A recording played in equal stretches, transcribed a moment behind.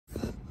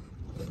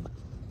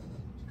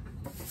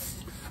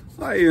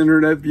Hi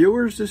Internet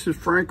viewers, this is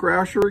Frank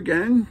Rauscher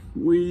again.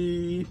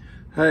 We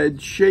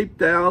had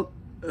shaped out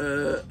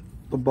the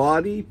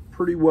body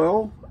pretty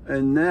well,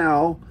 and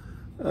now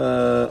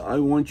I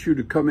want you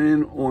to come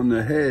in on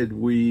the head.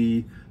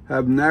 We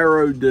have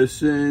narrowed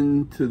this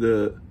in to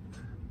the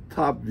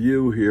top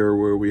view here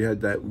where we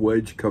had that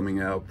wedge coming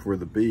out for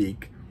the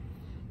beak,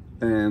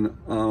 and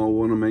I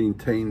want to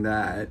maintain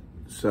that.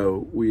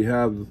 So we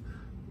have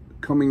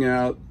coming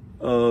out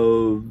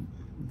of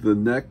the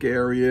neck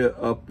area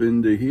up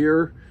into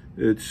here.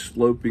 It's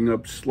sloping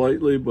up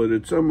slightly, but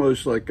it's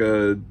almost like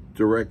a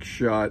direct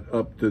shot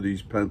up to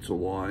these pencil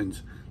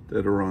lines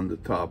that are on the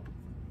top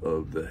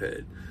of the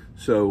head.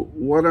 So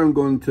what I'm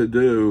going to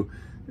do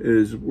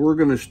is we're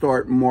going to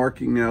start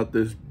marking out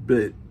this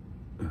bit,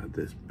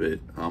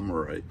 I'm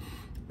right,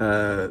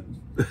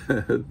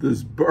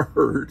 this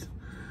bird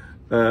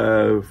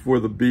for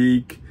the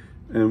beak,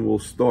 and we'll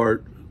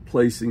start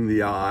placing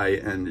the eye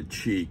and the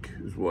cheek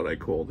is what I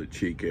call the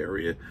cheek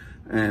area.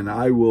 And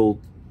I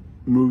will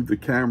move the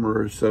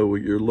camera so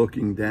you're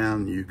looking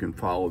down, you can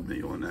follow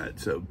me on that.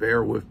 So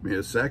bear with me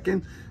a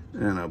second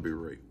and I'll be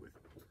right with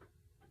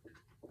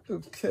you.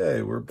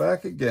 Okay, we're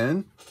back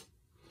again.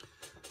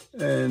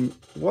 And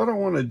what I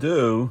want to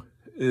do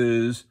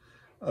is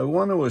I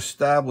want to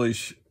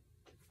establish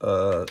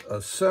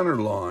a center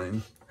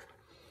line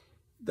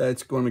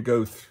that's going to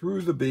go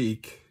through the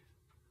beak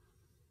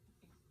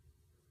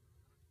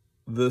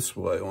this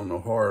way on the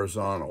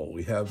horizontal.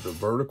 We have the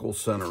vertical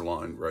center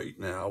line right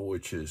now,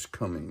 which is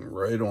coming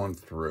right on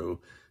through.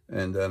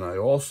 And then I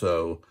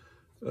also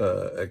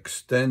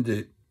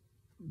extended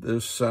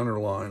this center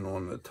line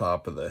on the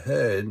top of the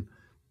head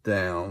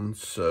down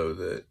so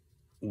that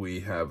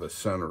we have a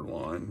center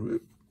line.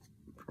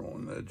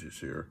 Drawing edges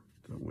here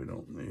that we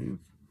don't need.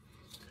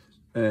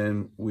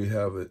 And we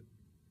have a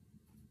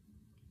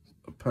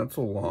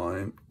pencil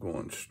line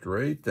going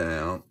straight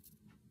down.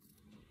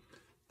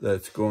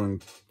 That's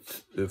going,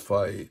 if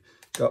I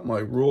got my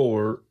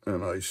ruler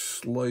and I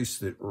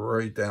sliced it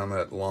right down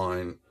that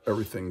line,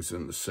 everything's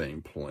in the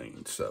same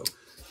plane. So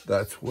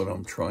that's what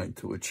I'm trying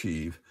to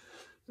achieve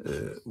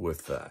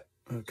with that.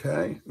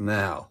 Okay,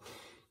 now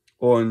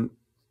on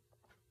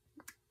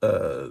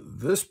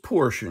this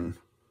portion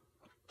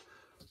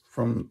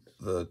from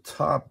the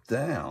top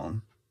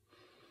down,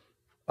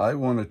 I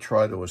want to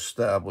try to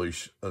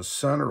establish a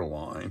center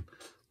line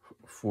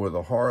for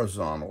the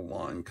horizontal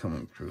line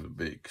coming through the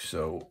beak.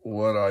 So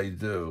what I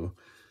do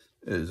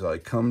is I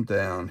come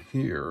down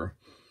here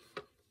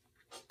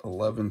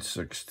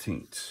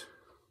 11/16.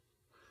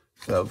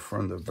 So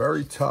from the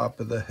very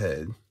top of the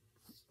head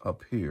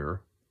up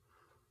here,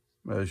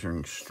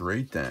 measuring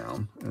straight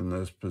down in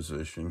this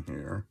position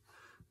here,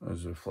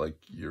 as if like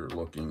you're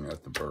looking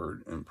at the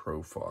bird in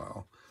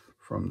profile.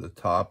 From the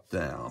top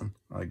down,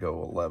 I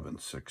go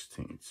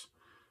 11/16.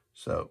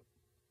 So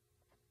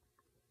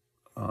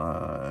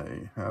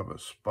I have a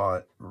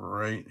spot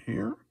right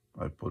here.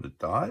 I put a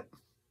dot.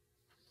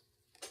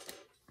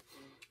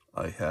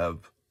 I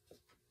have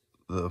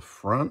the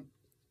front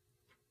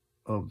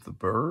of the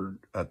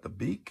bird at the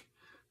beak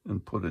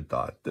and put a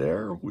dot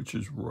there, which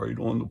is right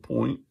on the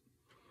point.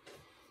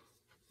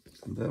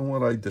 And then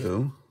what I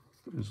do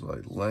is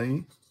I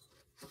lay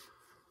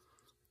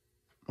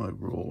my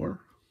ruler.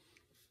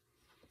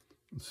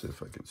 Let's see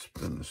if I can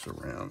spin this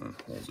around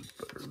and hold it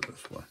better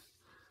this way.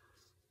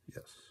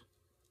 Yes.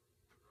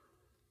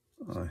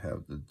 I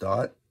have the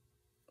dot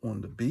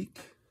on the beak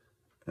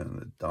and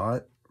the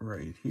dot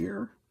right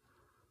here.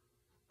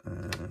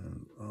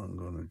 And I'm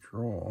going to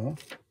draw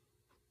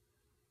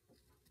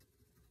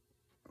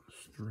a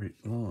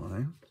straight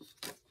line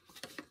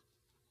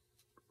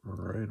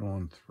right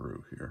on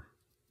through here.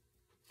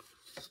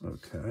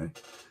 Okay.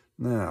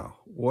 Now,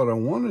 what I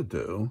want to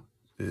do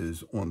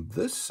is on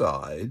this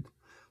side,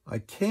 I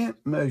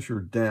can't measure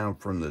down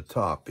from the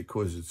top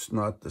because it's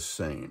not the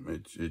same.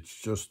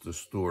 It's just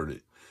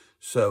distorted.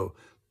 So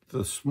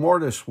the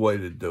smartest way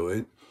to do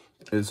it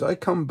is I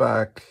come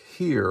back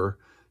here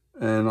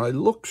and I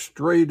look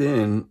straight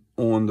in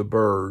on the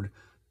bird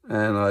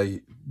and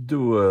I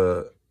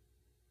do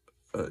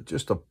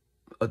just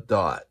a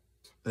dot.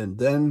 And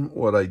then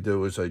what I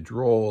do is I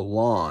draw a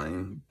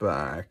line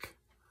back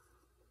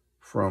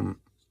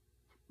from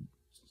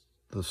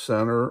the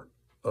center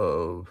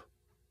of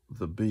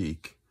the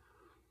beak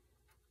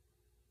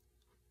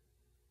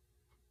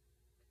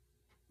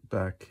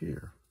back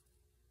here.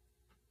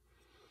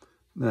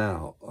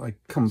 Now, I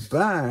come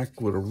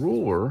back with a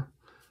ruler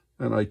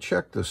and I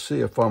check to see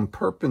if I'm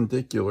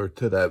perpendicular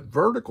to that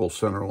vertical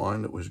center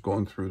line that was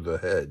going through the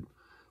head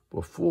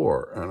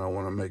before. And I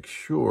want to make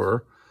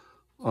sure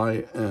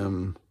I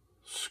am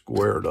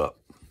squared up.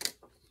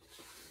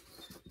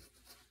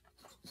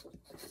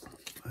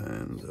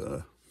 And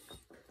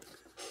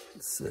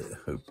let's see,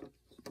 I hope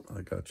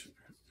I got you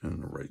in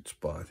the right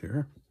spot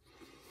here.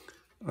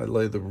 I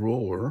lay the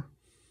ruler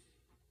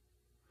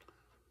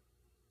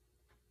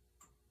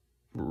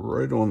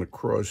right on the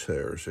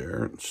crosshairs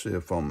here and see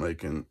if I'm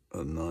making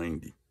a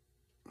 90.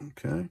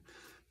 Okay,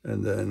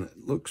 and then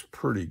it looks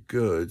pretty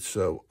good,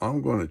 so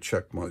I'm going to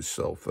check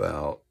myself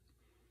out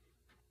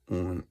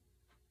on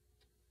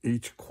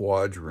each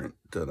quadrant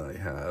that I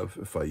have.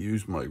 If I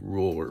use my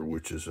ruler,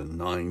 which is a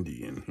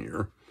 90 in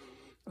here,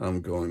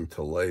 I'm going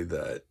to lay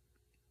that,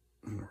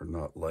 or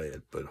not lay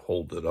it, but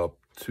hold it up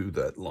to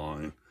that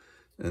line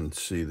and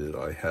see that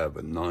I have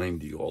a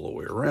 90 all the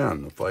way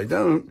around. If I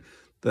don't,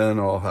 then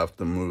I'll have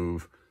to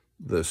move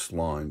this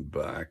line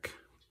back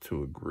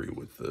to agree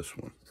with this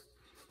one.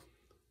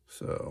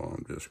 So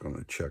I'm just going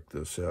to check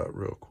this out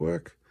real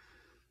quick.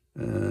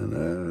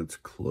 And that's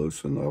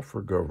close enough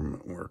for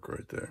government work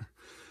right there.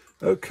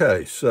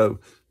 Okay, so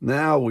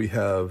now we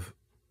have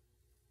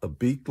a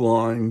beak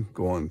line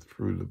going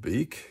through the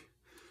beak,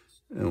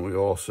 and we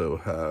also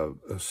have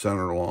a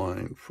center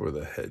line for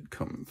the head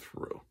coming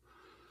through.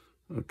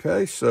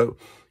 Okay, so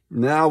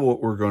now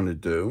what we're going to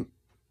do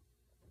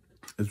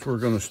is we're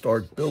going to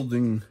start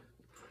building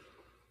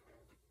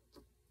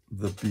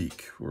the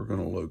beak. We're going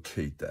to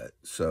locate that.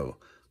 So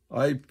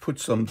I put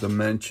some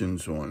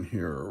dimensions on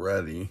here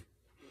already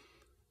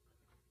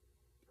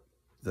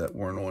that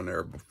weren't on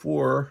there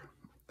before.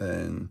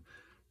 And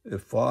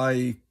if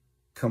I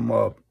come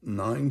up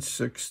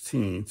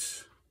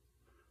 9/16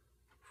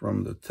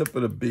 from the tip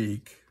of the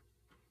beak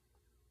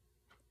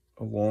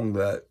along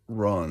that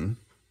run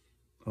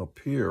up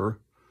here,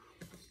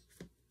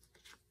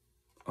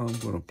 I'm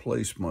going to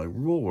place my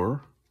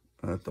ruler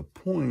at the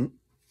point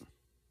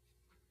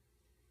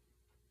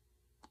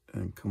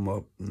and come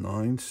up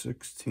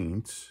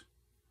 9/16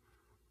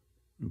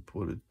 and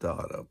put a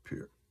dot up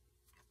here.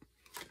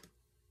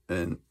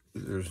 And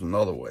there's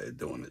another way of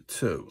doing it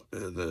too.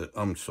 The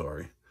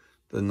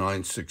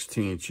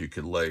 9/16 you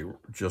could lay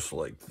just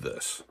like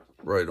this,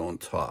 right on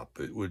top.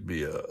 It would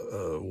be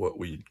a what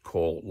we'd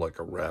call like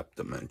a wrap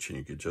dimension.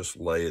 You could just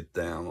lay it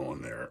down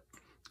on there,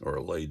 or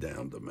a lay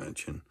down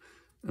dimension,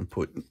 and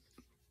put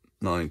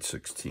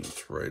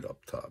 9/16 right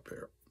up top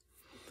here.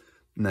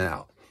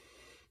 Now,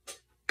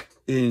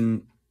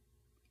 in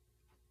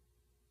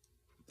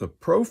the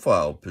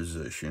profile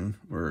position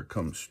where it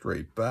comes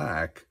straight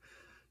back,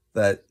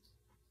 that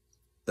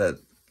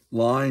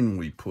line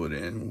we put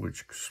in,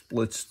 which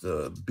splits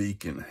the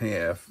beak in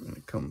half and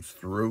it comes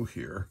through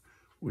here,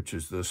 which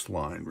is this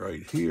line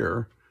right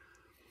here,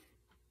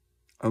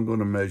 I'm going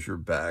to measure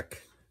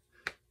back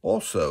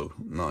also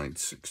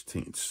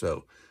 9/16.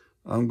 So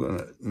I'm going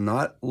to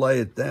not lay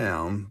it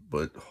down,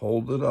 but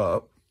hold it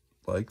up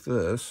like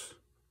this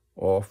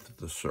off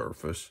the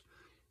surface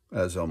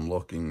as I'm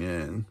looking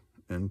in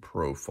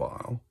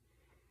profile.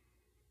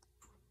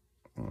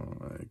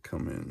 I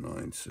come in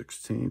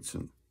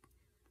 9/16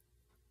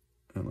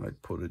 and I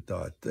put a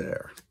dot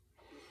there.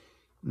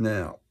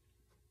 Now,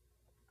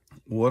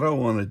 what I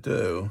want to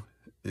do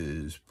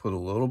is put a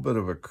little bit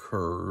of a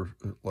curve,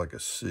 like a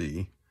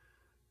C,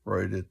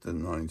 right at the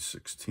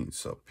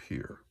 9/16 up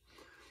here.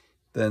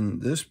 Then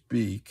this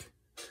beak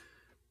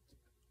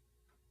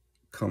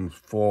comes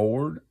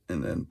forward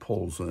and then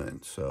pulls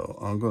in. So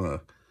I'm going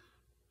to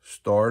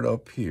start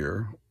up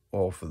here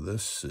off of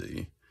this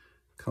C,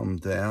 come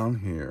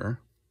down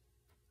here,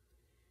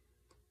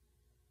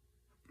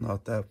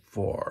 not that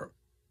far,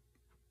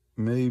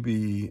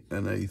 maybe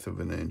 1/8 of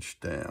an inch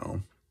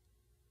down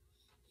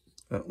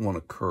on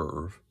a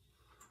curve,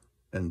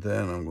 and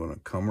then I'm going to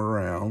come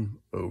around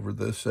over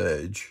this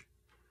edge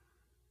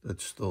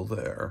that's still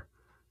there,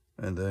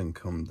 and then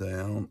come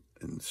down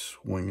and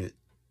swing it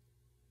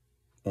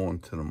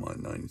onto my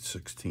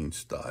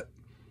 9/16 dot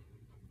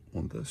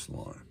on this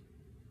line.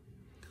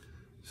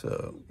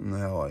 So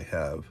now I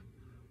have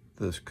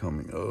this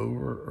coming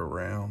over,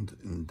 around,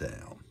 and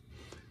down.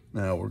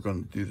 Now we're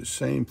going to do the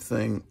same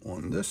thing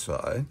on this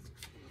side.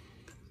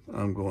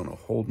 I'm going to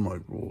hold my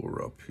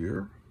ruler up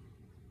here.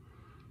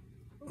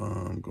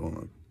 I'm going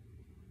to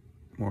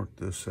mark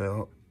this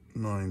out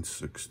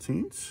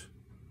 9/16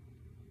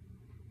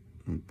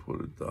 and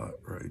put a dot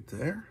right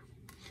there.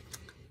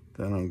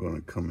 Then I'm going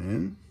to come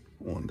in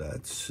on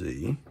that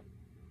C,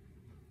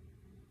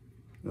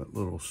 that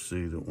little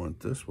C that went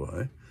this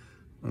way.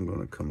 I'm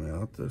going to come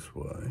out this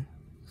way,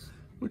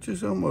 which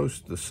is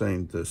almost the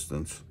same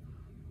distance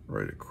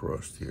right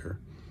across here.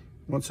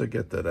 Once I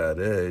get to that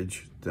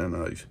edge, then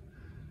I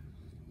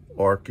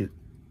arc it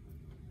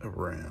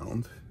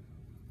around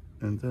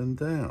and then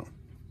down,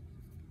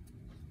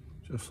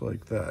 just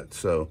like that.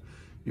 So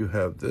you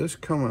have this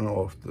coming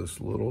off this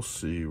little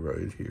C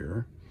right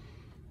here,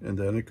 and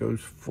then it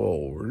goes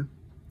forward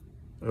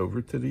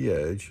over to the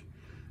edge,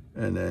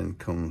 and then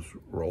comes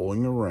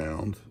rolling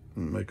around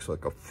and makes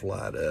like a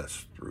flat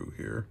S through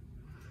here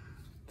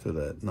to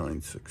that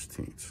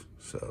 9/16.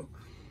 So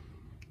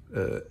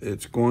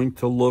it's going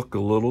to look a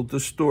little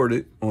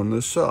distorted on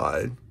the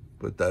side,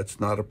 but that's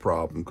not a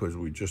problem because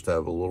we just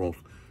have a little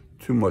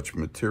too much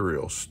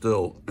material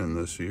still in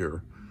this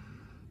here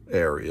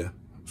area.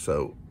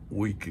 So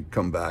we could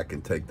come back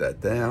and take that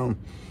down,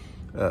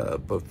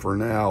 but for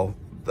now,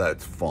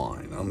 that's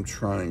fine. I'm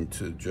trying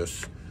to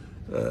just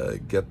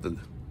get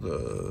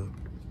the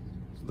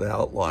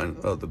outline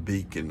of the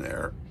beak in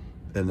there,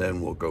 and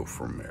then we'll go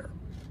from there.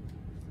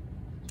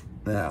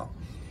 Now,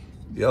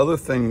 the other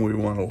thing we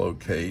want to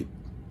locate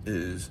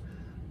is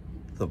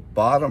the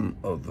bottom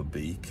of the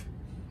beak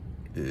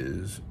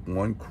is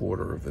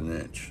 1/4 of an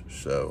inch.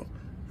 So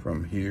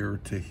from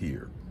here to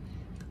here.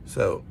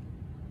 So,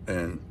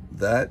 and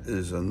that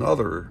is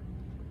another,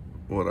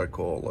 what I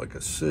call like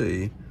a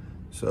C.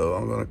 So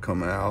I'm going to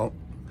come out.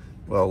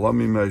 Well, let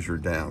me measure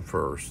down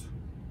first.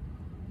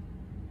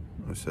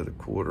 I said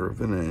 1/4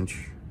 of an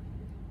inch.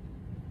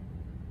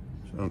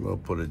 So I'm going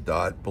to put a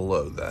dot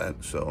below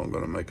that. So I'm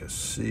going to make a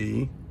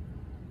C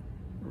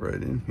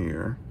right in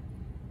here,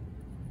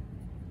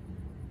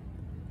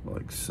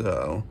 like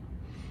so.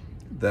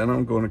 Then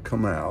I'm going to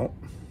come out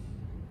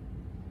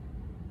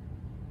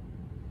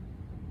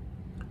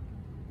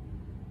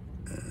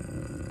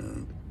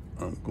and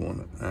I'm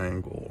going to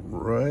angle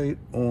right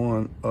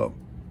on up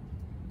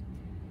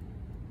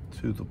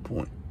to the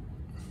point.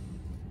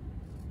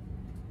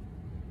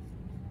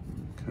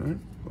 Okay,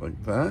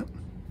 like that.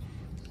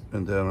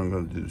 And then I'm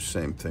going to do the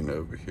same thing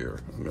over here.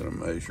 I'm going to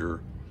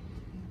measure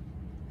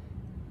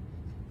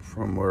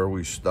from where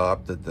we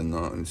stopped at the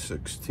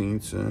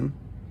 9/16 in.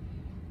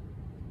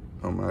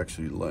 I'm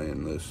actually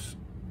laying this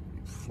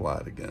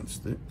flat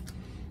against it.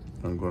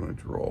 I'm going to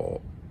draw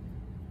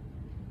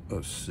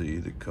a C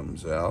that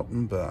comes out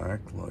and back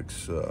like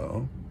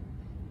so.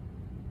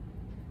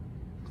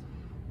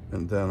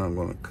 And then I'm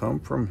going to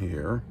come from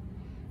here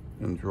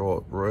and draw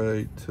it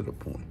right to the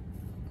point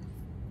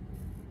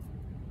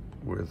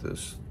where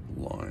this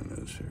line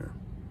is here.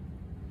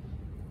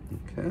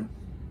 Okay.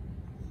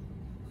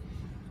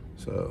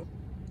 So,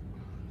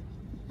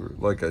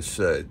 like I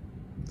said,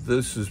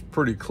 this is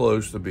pretty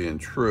close to being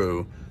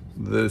true.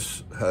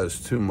 This has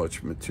too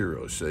much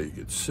material, so you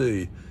can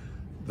see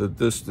the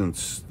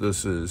distance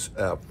this is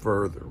out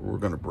further. We're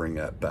going to bring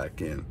that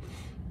back in,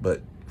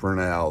 but for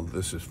now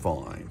this is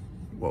fine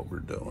what we're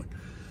doing.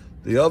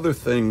 The other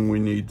thing we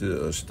need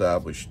to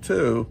establish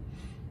too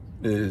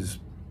is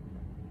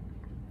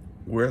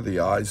where the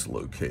eye's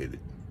located.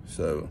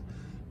 So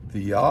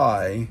the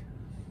eye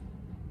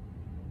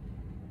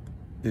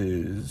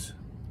is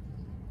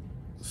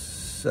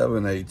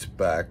 7/8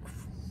 back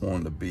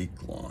on the beak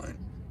line.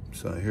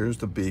 So here's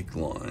the beak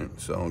line.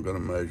 So I'm going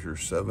to measure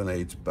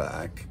 7/8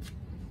 back.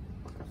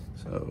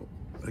 So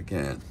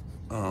again,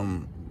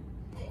 I'm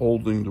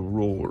holding the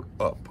ruler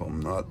up. I'm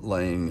not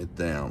laying it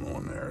down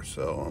on there.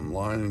 So I'm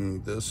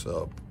lining this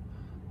up,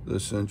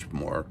 this inch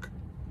mark,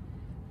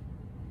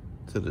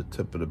 to the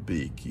tip of the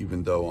beak,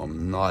 even though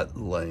I'm not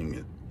laying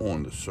it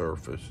on the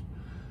surface.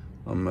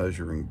 I'm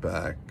measuring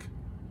back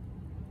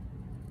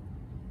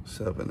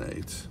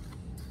 7/8.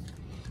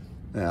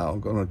 Now I'm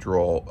going to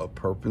draw a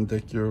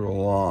perpendicular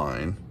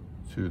line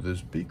to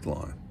this beak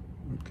line.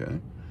 Okay,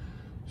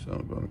 so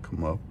I'm going to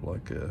come up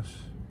like this,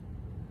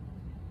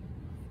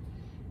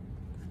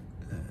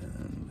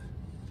 and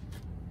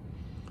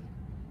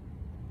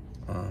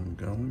I'm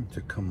going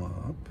to come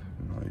up,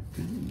 and I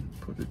didn't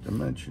put a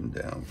dimension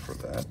down for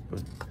that,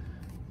 but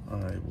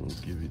I will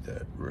give you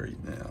that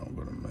right now. I'm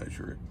going to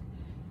measure it.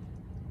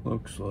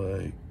 Looks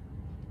like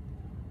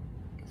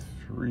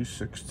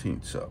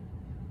 3/16 up.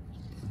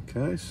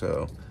 Okay,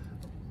 so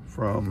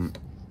from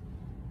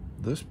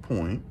this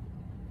point,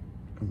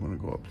 I'm going to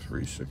go up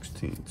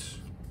 3/16.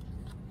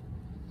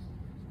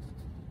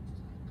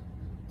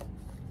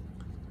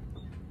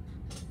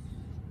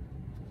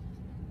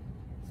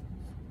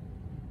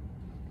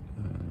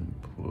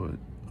 And put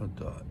a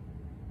dot.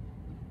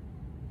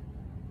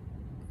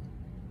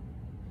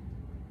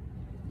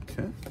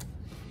 Okay,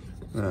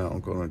 now I'm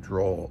going to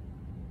draw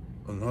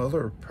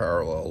another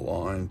parallel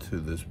line to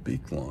this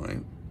beak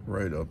line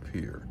right up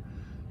here.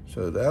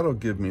 So that'll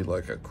give me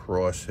like a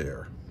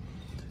crosshair.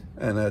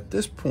 And at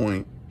this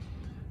point,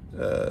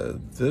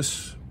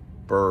 this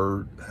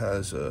bird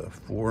has a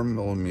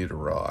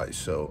 4mm eye.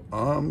 So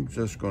I'm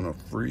just going to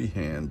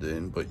freehand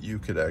in, but you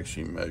could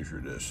actually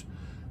measure this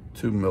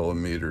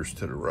 2mm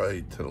to the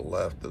right, to the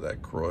left of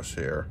that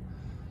crosshair,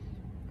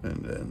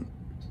 and then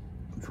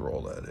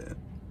draw that in.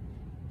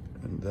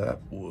 And that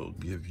will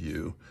give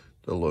you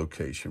the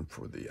location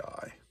for the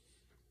eye.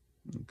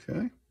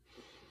 Okay,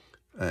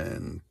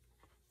 and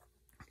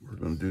we're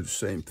going to do the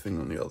same thing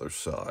on the other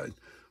side.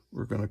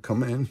 We're going to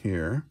come in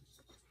here,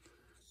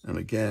 and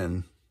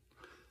again,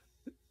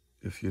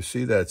 if you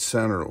see that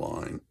center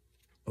line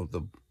of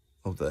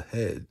the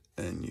head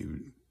and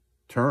you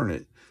turn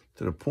it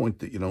to the point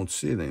that you don't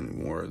see it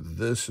anymore,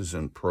 this is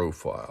in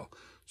profile.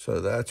 So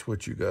that's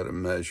what you got to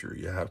measure.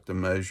 You have to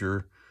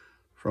measure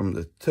from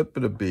the tip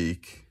of the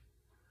beak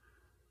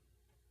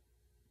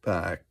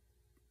back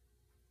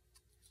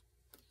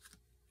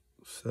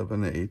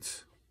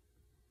 7/8.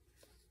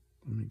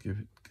 Let me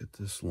get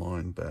this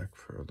line back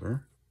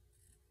further.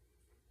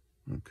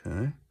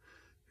 Okay,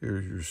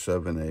 here's your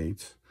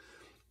 7/8.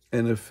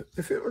 And if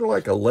it were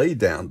like a lay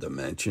down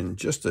dimension,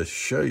 just to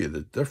show you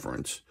the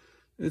difference,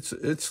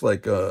 it's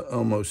like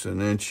almost 1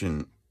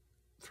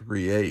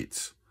 3/8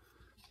 inches.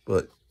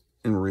 But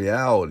in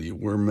reality,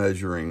 we're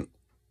measuring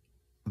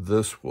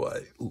this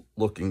way,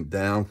 looking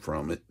down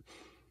from it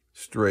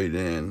straight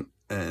in.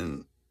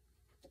 And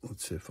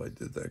let's see if I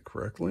did that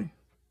correctly.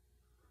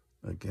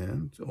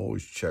 Again,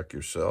 always check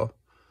yourself.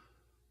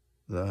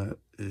 that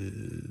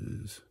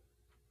is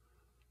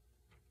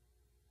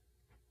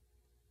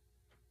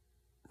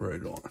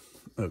right on.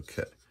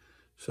 Okay,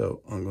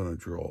 so I'm going to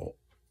draw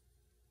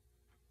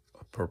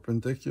a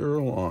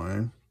perpendicular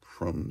line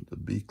from the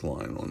beak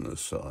line on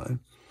this side.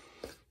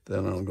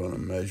 Then I'm going to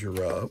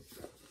measure up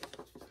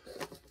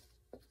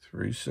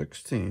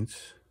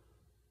 3/16.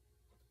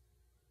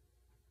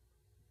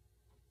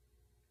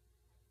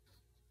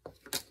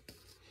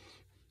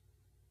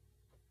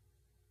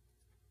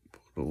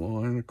 Put a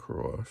line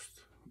across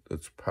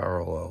that's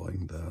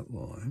paralleling that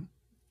line.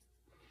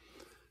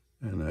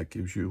 And that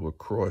gives you a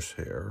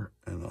crosshair,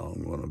 and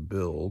I'm going to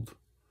build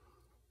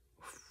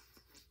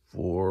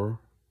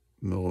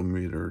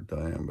 4mm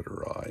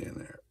diameter eye in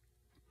there.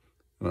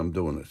 And I'm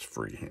doing this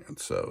freehand,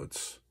 so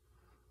it's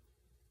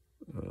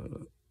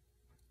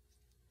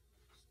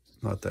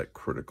not that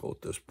critical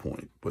at this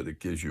point, but it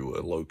gives you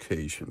a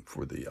location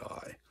for the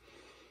eye.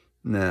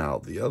 Now,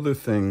 the other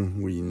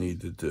thing we need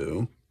to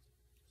do,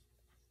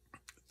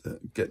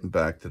 getting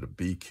back to the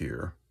beak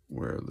here,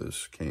 where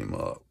this came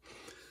up,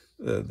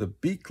 the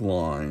beak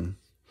line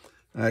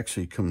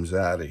actually comes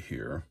out of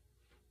here,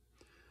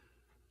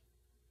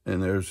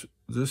 and there's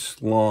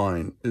this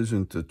line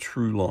isn't the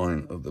true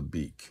line of the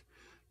beak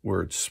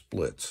where it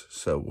splits.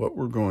 So what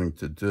we're going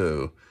to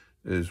do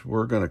is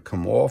we're going to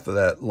come off of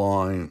that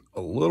line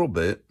a little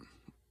bit,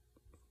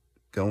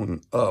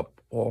 going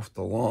up off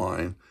the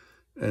line,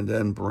 and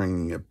then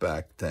bringing it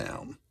back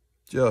down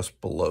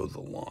just below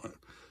the line.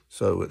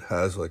 So it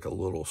has like a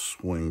little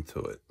swing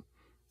to it.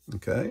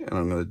 Okay, and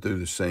I'm going to do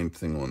the same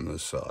thing on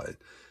this side.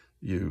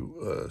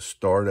 You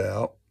start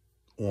out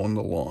on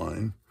the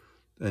line,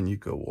 then you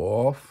go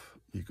off,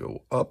 you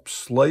go up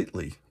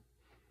slightly,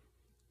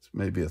 it's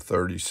maybe a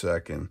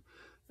 30-second,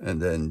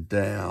 and then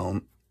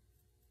down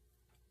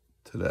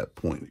to that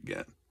point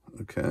again.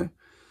 Okay,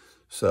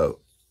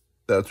 so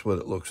that's what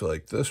it looks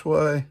like this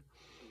way,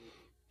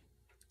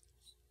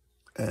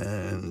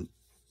 and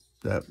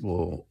that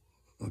will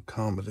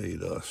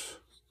accommodate us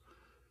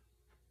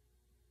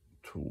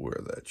to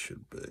where that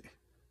should be.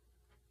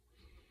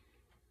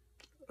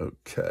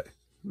 Okay,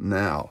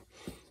 now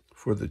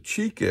for the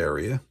cheek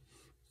area,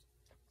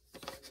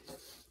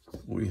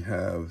 we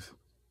have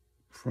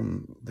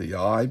from the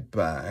eye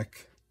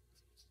back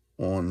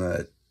on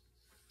that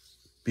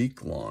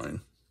beak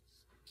line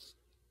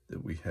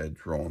that we had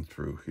drawn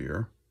through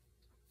here,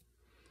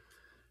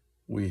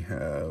 we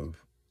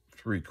have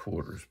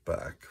 3/4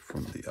 back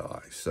from the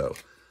eye. So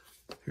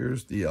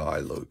here's the eye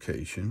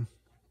location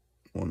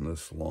on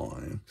this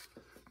line,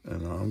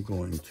 and I'm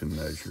going to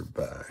measure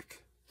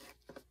back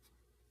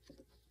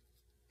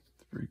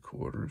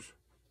 3/4.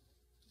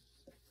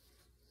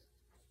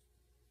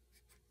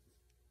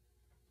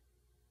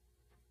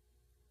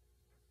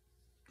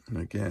 And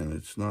again,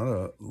 it's not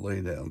a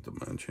lay down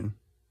dimension,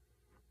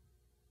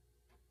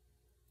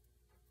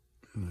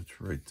 and it's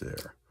right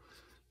there.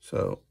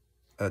 So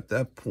at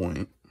that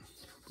point,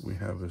 we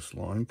have this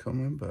line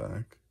coming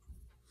back.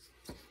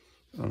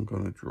 I'm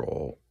going to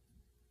draw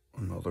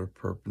another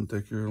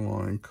perpendicular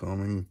line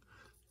coming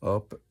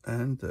up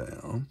and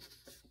down,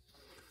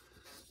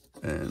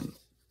 and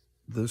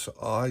this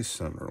eye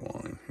center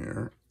line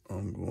here,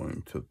 I'm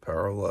going to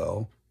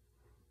parallel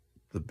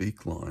the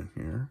beak line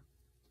here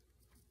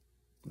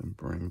and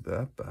bring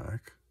that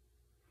back.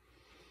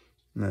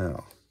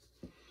 Now,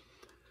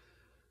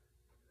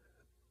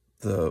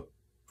 the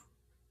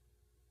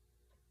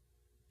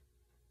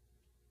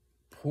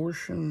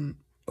portion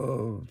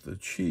of the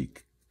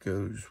cheek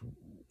goes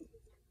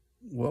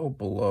well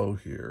below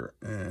here,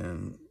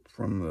 and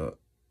from the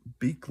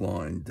beak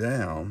line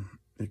down,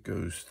 it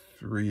goes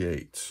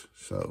 3/8.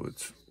 So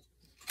it's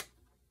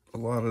a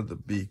lot of the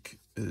beak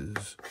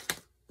is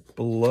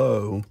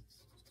below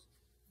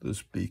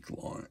this beak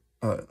line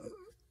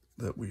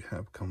that we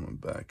have coming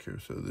back here.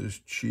 So this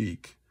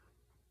cheek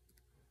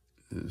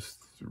is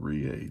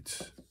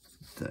 3/8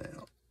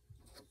 down.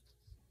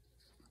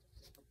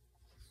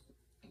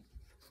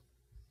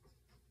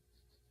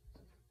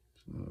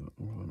 So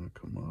I'm going to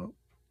come up,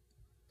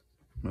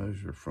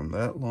 measure from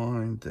that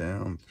line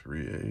down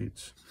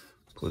 3/8,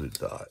 put a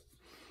dot.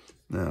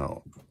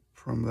 Now,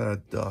 from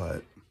that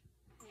dot,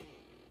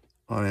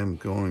 I am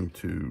going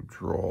to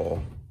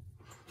draw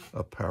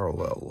a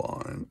parallel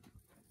line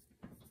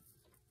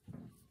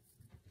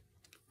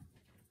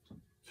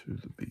to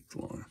the beak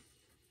line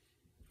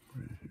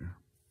right here.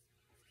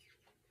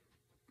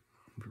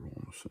 I'm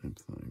drawing the same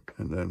thing.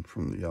 And then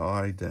from the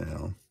eye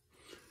down,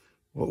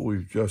 what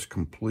we've just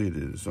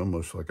completed is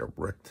almost like a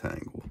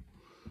rectangle.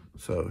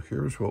 So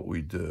here's what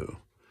we do.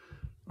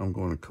 I'm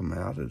going to come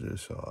out of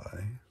this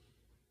eye.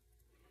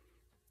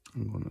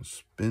 I'm going to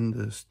spin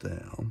this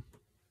down.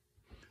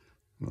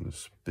 I'm going to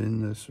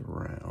spin this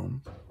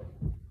around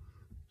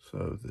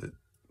so that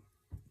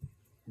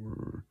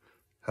we're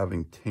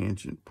having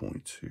tangent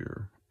points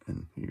here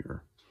and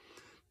here.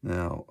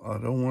 Now, I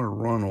don't want to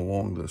run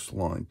along this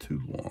line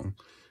too long,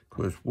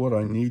 because what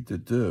I need to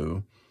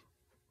do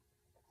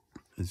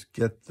is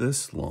get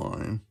this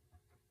line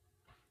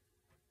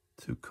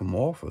to come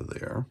off of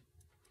there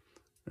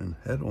and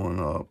head on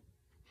up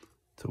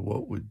to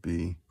what would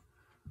be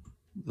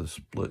the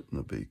split in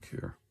the beak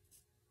here.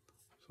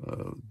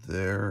 So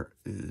there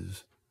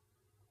is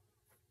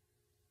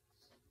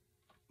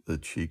the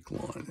cheek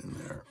line in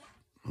there,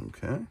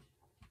 okay?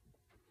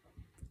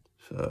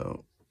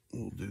 So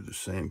we'll do the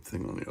same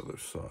thing on the other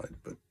side,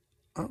 but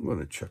I'm going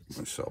to check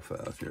myself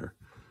out here.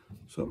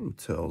 Something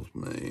tells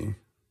me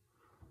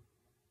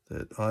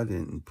that I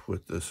didn't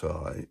put this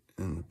eye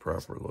in the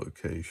proper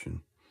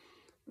location,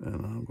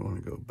 and I'm going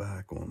to go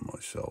back on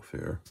myself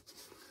here.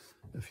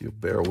 If you'll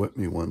bear with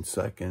me 1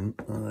 second,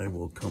 I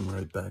will come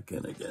right back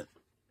in again.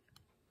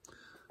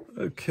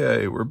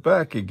 Okay, we're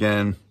back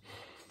again.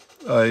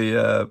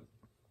 In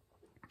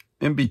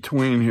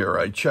between here,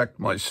 I checked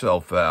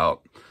myself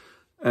out,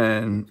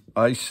 and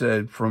I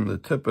said from the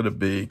tip of the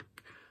beak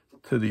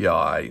to the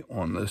eye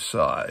on this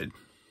side,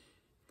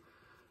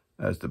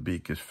 as the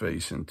beak is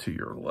facing to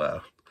your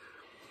left,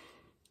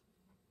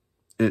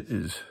 it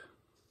is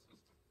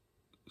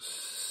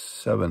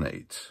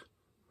 7/8.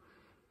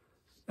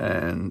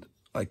 And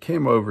I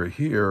came over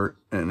here,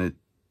 and it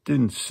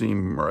didn't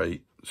seem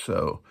right,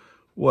 so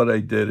what I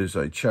did is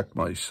I checked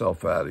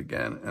myself out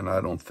again, and I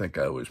don't think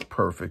I was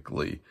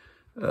perfectly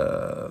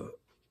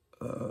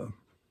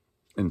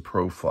in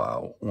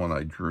profile when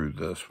I drew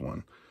this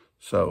one.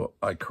 So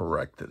I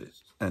corrected it.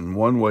 And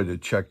one way to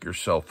check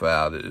yourself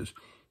out is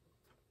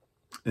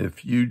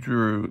if you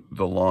drew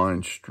the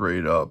line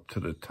straight up to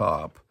the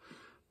top,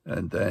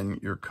 and then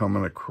you're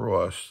coming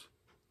across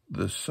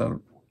this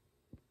center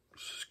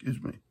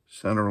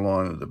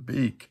line of the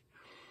beak,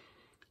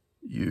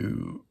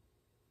 you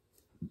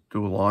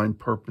do a line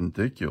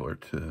perpendicular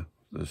to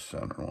this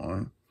center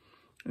line,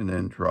 and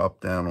then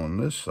drop down on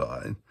this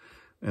side,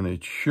 and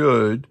it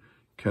should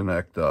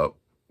connect up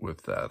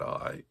with that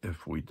eye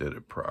if we did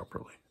it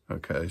properly.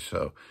 Okay,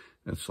 so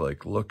it's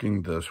like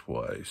looking this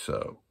way.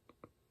 So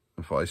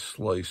if I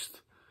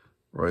sliced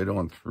right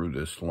on through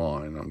this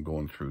line, I'm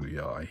going through the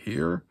eye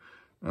here,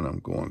 and I'm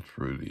going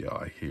through the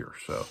eye here.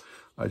 So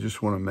I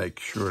just want to make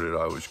sure that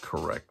I was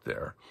correct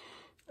there.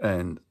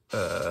 And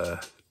to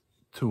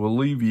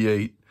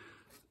alleviate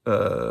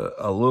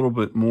a little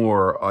bit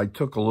more, I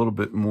took a little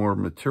bit more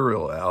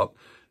material out,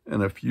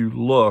 and if you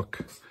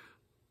look,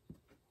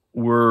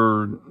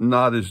 we're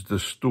not as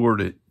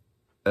distorted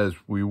as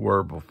we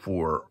were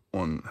before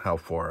on how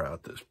far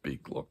out this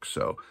beak looks.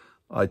 So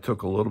I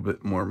took a little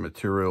bit more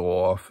material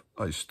off.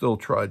 I still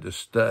tried to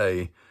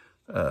stay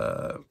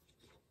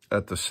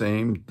at the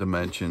same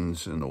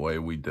dimensions in the way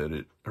we did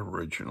it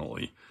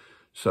originally.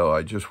 So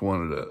I just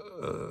wanted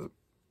to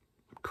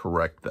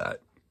correct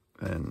that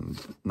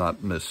and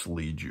not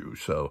mislead you.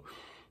 So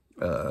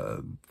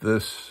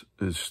this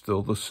is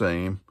still the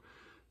same.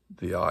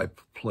 The eye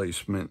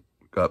placement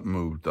got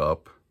moved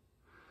up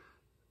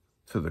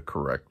to the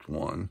correct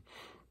one.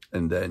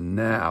 And then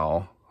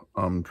now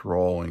I'm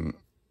drawing,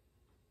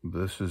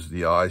 this is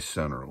the eye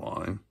center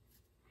line,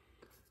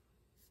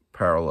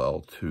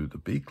 parallel to the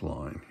beak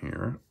line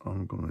here.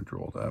 I'm going to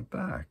draw that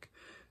back.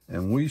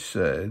 And we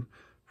said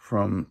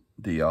from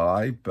the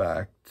eye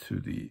back to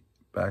the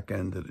back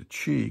end of the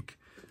cheek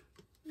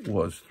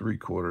was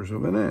 3/4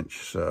 of an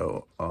inch.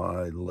 So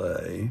I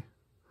lay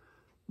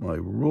my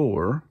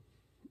ruler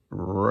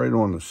right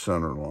on the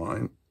center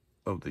line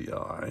of the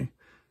eye,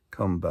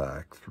 come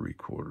back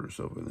 3/4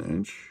 of an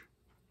inch,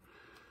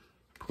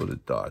 put a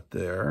dot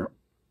there,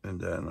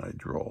 and then I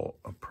draw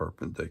a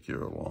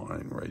perpendicular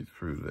line right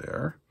through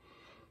there.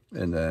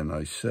 And then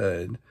I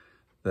said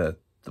that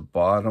the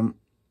bottom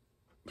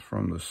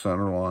from the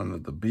center line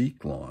of the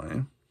beak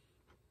line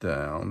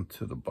down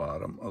to the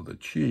bottom of the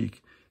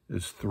cheek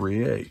is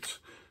 3/8.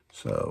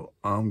 So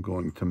I'm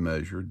going to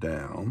measure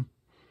down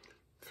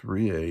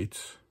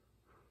 3/8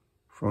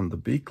 from the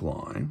beak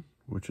line,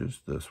 which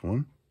is this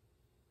one,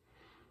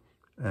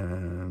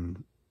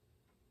 and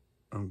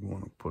I'm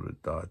going to put a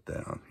dot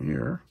down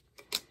here,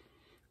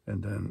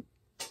 and then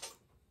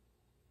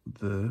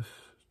this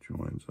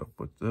joins up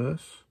with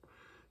this,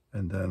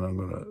 and then I'm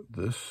going to,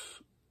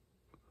 this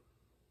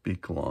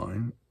beak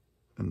line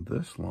and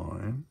this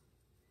line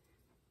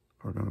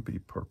are going to be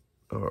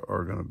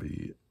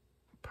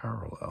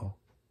parallel,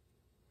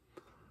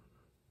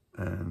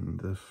 and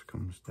this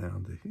comes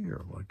down to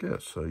here like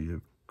this. So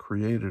you've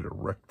created a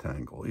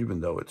rectangle, even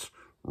though it's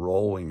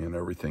rolling and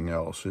everything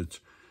else. It's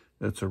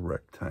a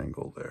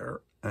rectangle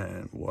there.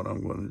 And what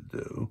I'm going to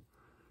do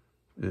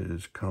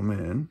is come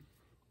in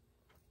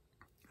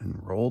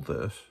and roll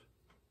this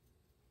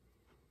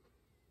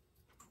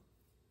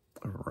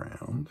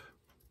around.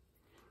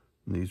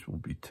 And these will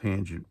be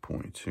tangent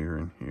points here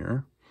and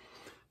here.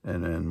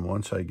 And then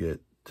once I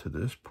get to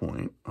this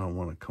point, I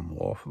want to come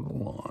off of the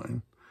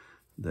line,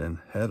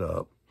 then head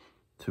up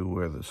to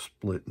where the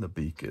split in the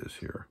beak is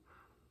here.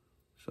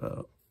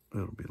 So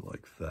it'll be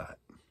like that.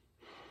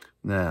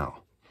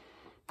 Now,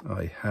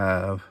 I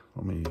have,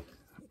 I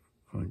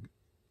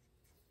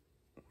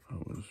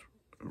was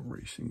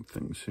erasing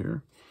things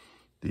here.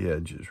 The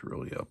edge is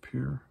really up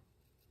here,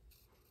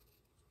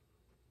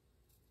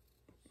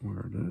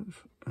 where it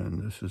is.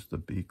 And this is the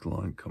beak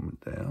line coming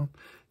down.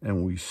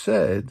 And we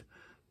said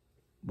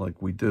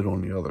like we did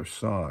on the other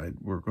side,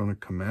 we're going to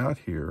come out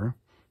here.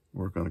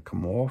 We're going to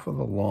come off of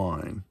the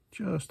line,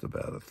 just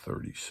about a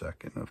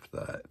 32nd of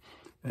that,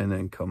 and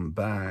then come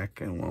back.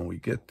 And when we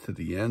get to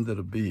the end of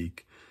the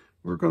beak,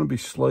 we're going to be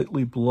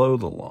slightly below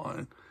the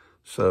line.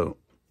 So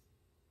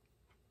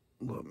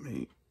let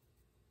me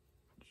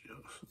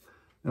just,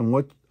 and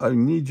what I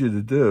need you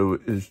to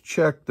do is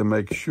check to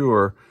make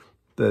sure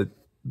that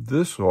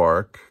this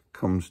arc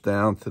comes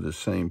down to the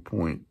same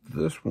point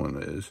this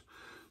one is,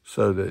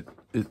 so that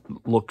it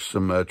looks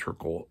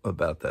symmetrical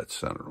about that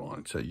center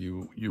line. So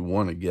you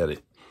want to get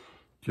it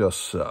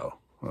just so,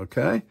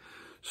 okay?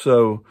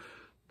 So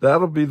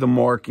that'll be the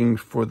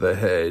markings for the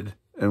head.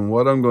 And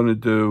what I'm going to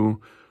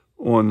do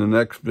on the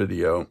next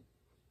video,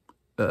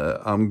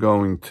 I'm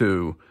going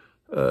to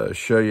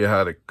show you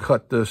how to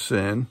cut this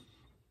in.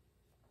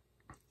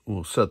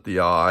 We'll set the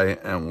eye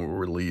and we'll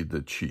relieve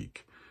the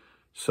cheek.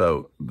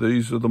 So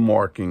these are the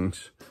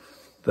markings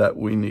that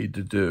we need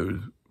to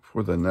do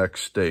for the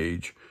next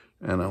stage.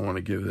 And I want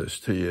to give this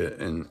to you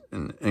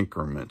in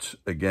increments.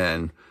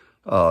 Again,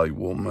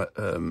 we'll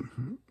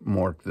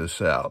mark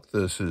this out.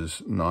 This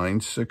is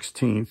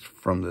 9/16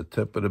 from the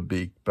tip of the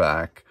beak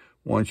back.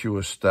 Once you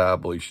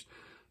establish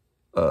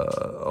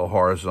a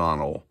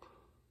horizontal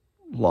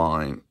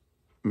line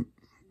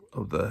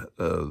of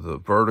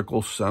the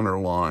vertical center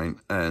line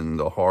and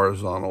the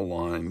horizontal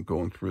line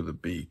going through the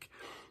beak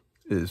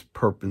is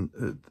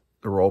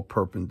they're all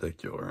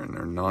perpendicular, and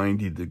they're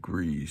 90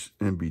 degrees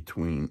in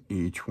between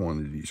each one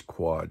of these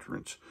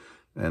quadrants.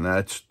 And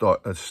that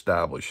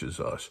establishes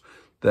us.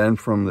 Then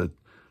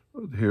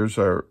here's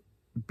our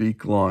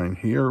beak line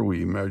here.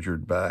 We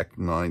measured back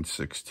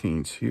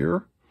 9/16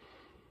 here.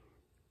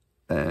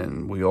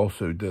 And we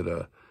also did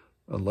a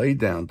lay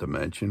down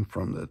dimension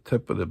from the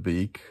tip of the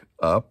beak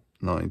up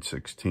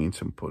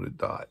 9/16 and put a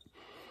dot.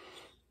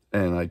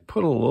 And I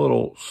put a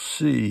little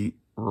C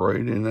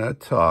right in that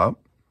top.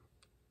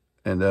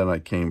 And then I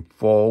came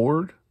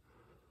forward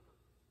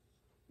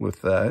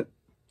with that,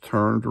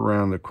 turned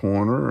around the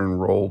corner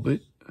and rolled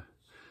it.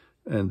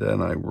 And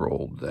then I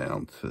rolled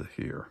down to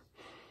here.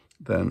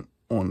 Then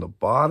on the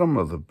bottom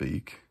of the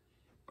beak,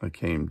 I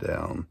came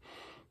down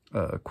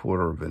a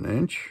 1/4 of an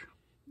inch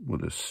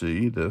with a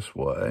C this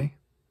way.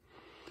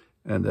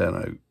 And then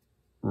I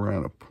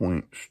ran a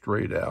point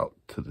straight out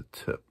to the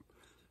tip.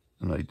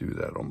 And I do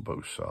that on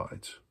both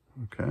sides,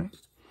 okay?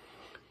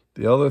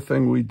 The other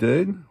thing we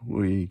did,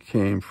 we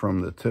came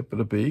from the tip of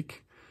the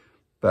beak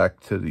back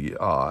to the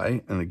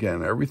eye. And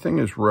again, everything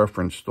is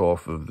referenced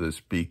off of this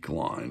beak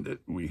line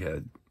that we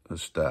had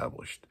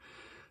established.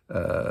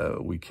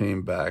 We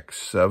came back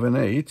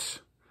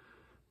 7/8,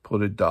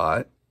 put a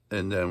dot,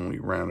 and then we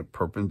ran a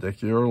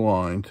perpendicular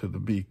line to the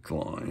beak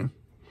line.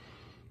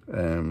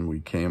 And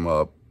we came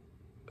up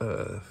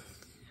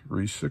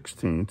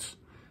 3/16,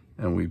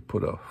 and we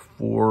put a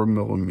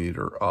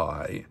 4mm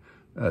eye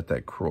at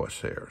that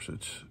crosshairs.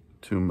 It's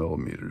 2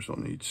 millimeters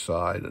on each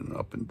side and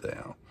up and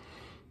down.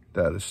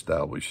 That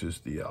establishes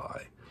the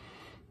eye.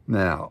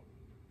 Now,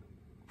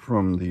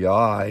 from the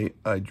eye,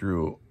 I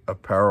drew a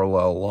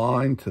parallel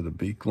line to the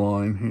beak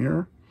line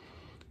here,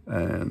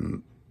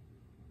 and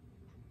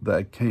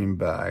that came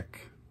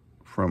back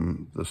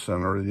from the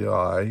center of the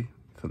eye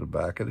to the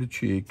back of the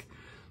cheek,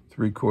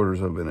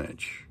 3/4 of an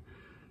inch.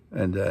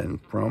 And then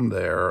from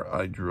there,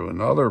 I drew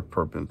another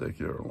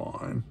perpendicular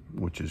line,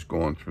 which is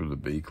going through the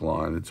beak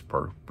line. It's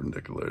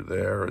perpendicular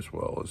there as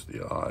well as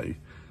the eye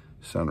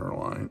center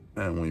line.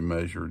 And we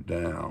measured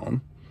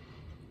down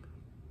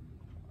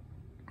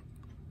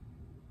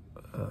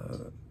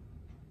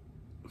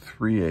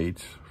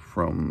 3/8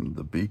 from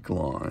the beak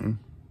line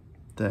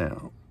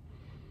down.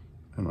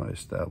 And I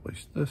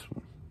established this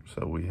one.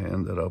 So we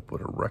ended up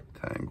with a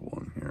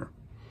rectangle in here.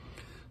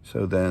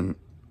 So then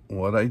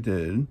what I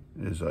did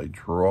is I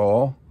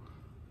draw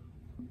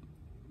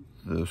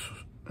this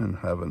and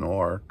have an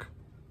arc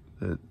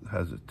that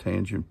has a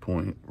tangent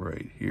point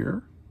right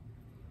here,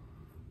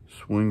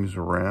 swings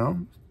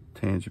around,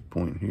 tangent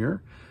point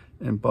here,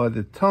 and by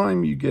the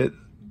time you get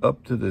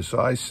up to this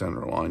eye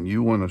center line,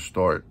 you want to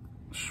start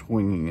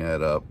swinging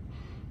that up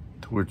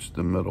towards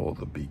the middle of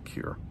the beak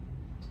here.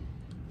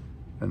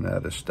 And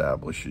that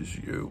establishes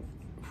you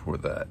for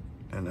that.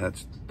 And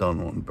that's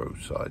done on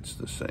both sides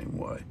the same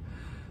way.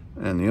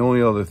 And the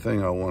only other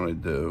thing I want to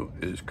do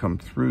is come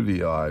through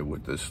the eye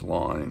with this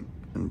line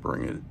and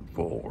bring it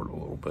forward a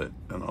little bit.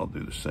 And I'll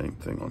do the same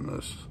thing on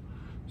this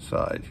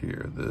side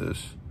here.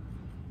 This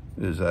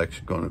is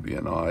actually going to be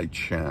an eye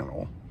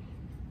channel.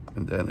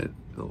 And then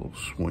it'll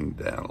swing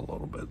down a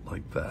little bit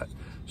like that.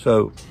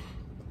 So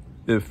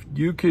if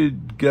you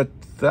could get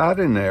that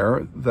in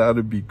there,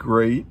 that'd be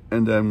great.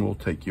 And then we'll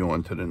take you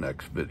on to the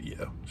next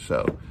video.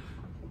 So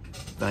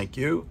thank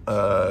you.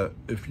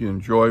 If you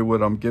enjoy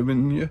what I'm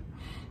giving you,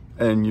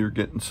 and you're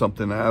getting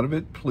something out of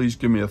it, please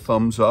give me a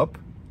thumbs up.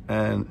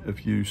 And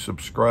if you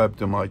subscribe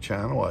to my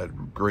channel,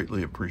 I'd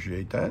greatly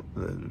appreciate that.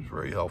 That is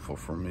very helpful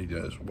for me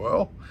as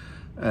well.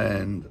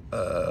 And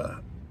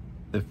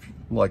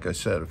like I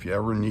said, if you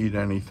ever need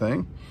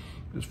anything,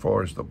 as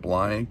far as the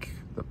blank,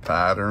 the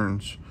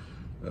patterns,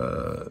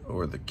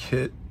 or the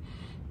kit,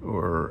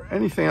 or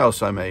anything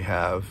else I may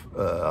have.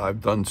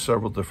 I've done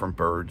several different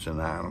birds and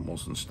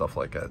animals and stuff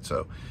like that.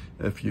 So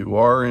if you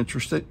are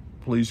interested,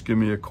 please give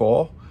me a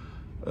call.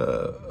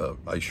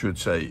 I should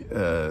say,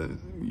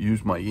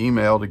 use my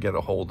email to get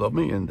a hold of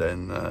me, and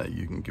then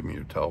you can give me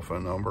your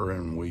telephone number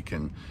and we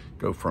can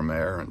go from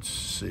there and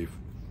see if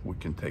we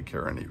can take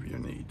care of any of your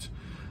needs.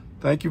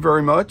 Thank you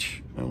very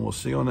much, and we'll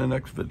see you on the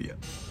next video.